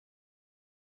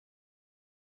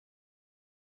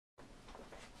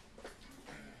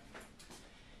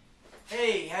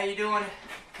how you doing?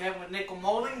 Kevin with Nickel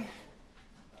Molding,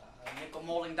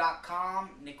 nickelmolding.com,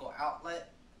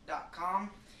 nickeloutlet.com.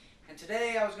 And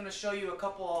today I was going to show you a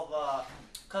couple of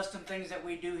custom things that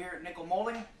we do here at Nickel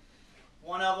Molding.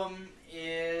 One of them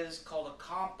is called a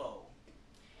compo.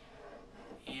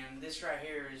 And this right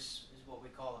here is what we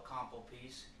call a compo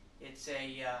piece. It's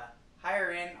a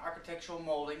higher end architectural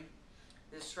molding.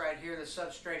 This right here, the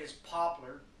substrate is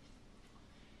Poplar.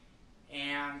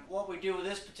 And what we do with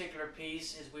this particular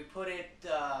piece is we put it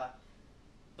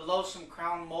below some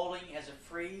crown molding as a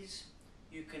frieze.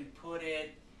 You can put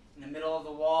it in the middle of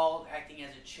the wall acting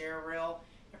as a chair rail,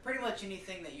 and pretty much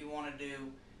anything that you want to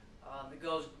do. It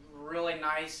goes really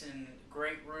nice in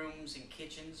great rooms and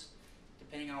kitchens,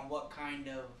 depending on what kind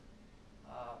of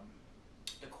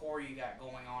decor you got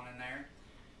going on in there.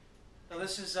 So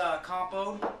this is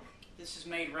compo. This is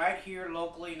made right here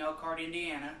locally in Elkhart,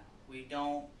 Indiana. We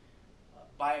don't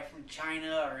buy it from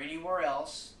China or anywhere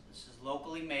else. This is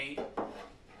locally made.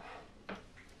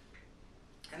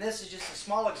 And this is just a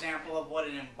small example of what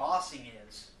an embossing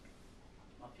is.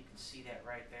 I don't know if you can see that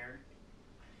right there.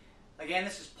 Again,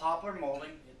 this is Poplar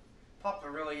molding. Poplar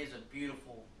really is a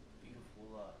beautiful,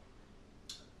 beautiful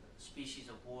species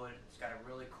of wood. It's got a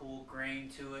really cool grain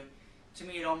to it. To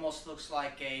me, it almost looks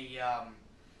like a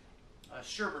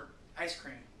sherbet ice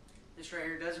cream. This right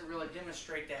here doesn't really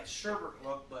demonstrate that sherbet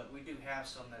look, but we do have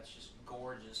some that's just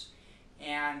gorgeous.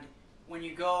 And when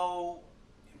you go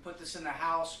and put this in the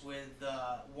house with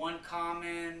one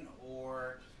common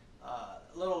or a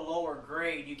little lower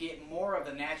grade, you get more of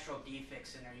the natural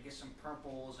defects in there. You get some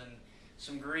purples and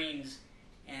some greens,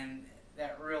 and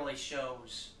that really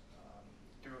shows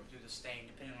through the stain,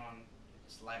 depending on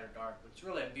if it's light or dark. But it's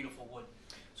really a beautiful wood.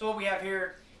 So what we have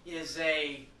here is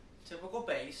a typical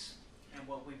base. And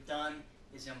what we've done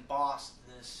is embossed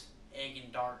this egg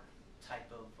and dark type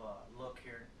of look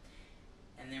here.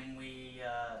 And then we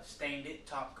stained it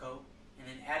top coat, and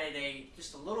then added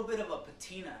just a little bit of a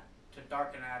patina to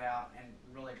darken that out and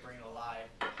really bring it alive.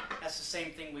 That's the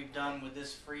same thing we've done with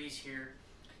this frieze here,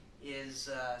 is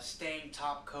stained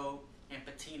top coat and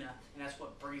patina, and that's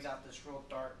what brings out this real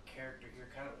dark character here.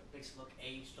 Kind of makes it look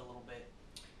aged a little bit.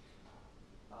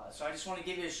 So I just want to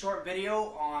give you a short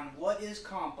video on what is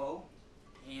compo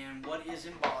and what is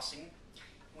embossing.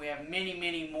 We have many,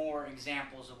 many more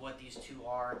examples of what these two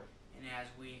are, and as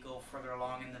we go further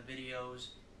along in the videos,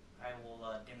 I will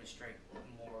demonstrate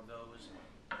more of those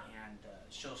and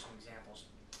show some examples.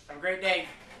 Have a great day.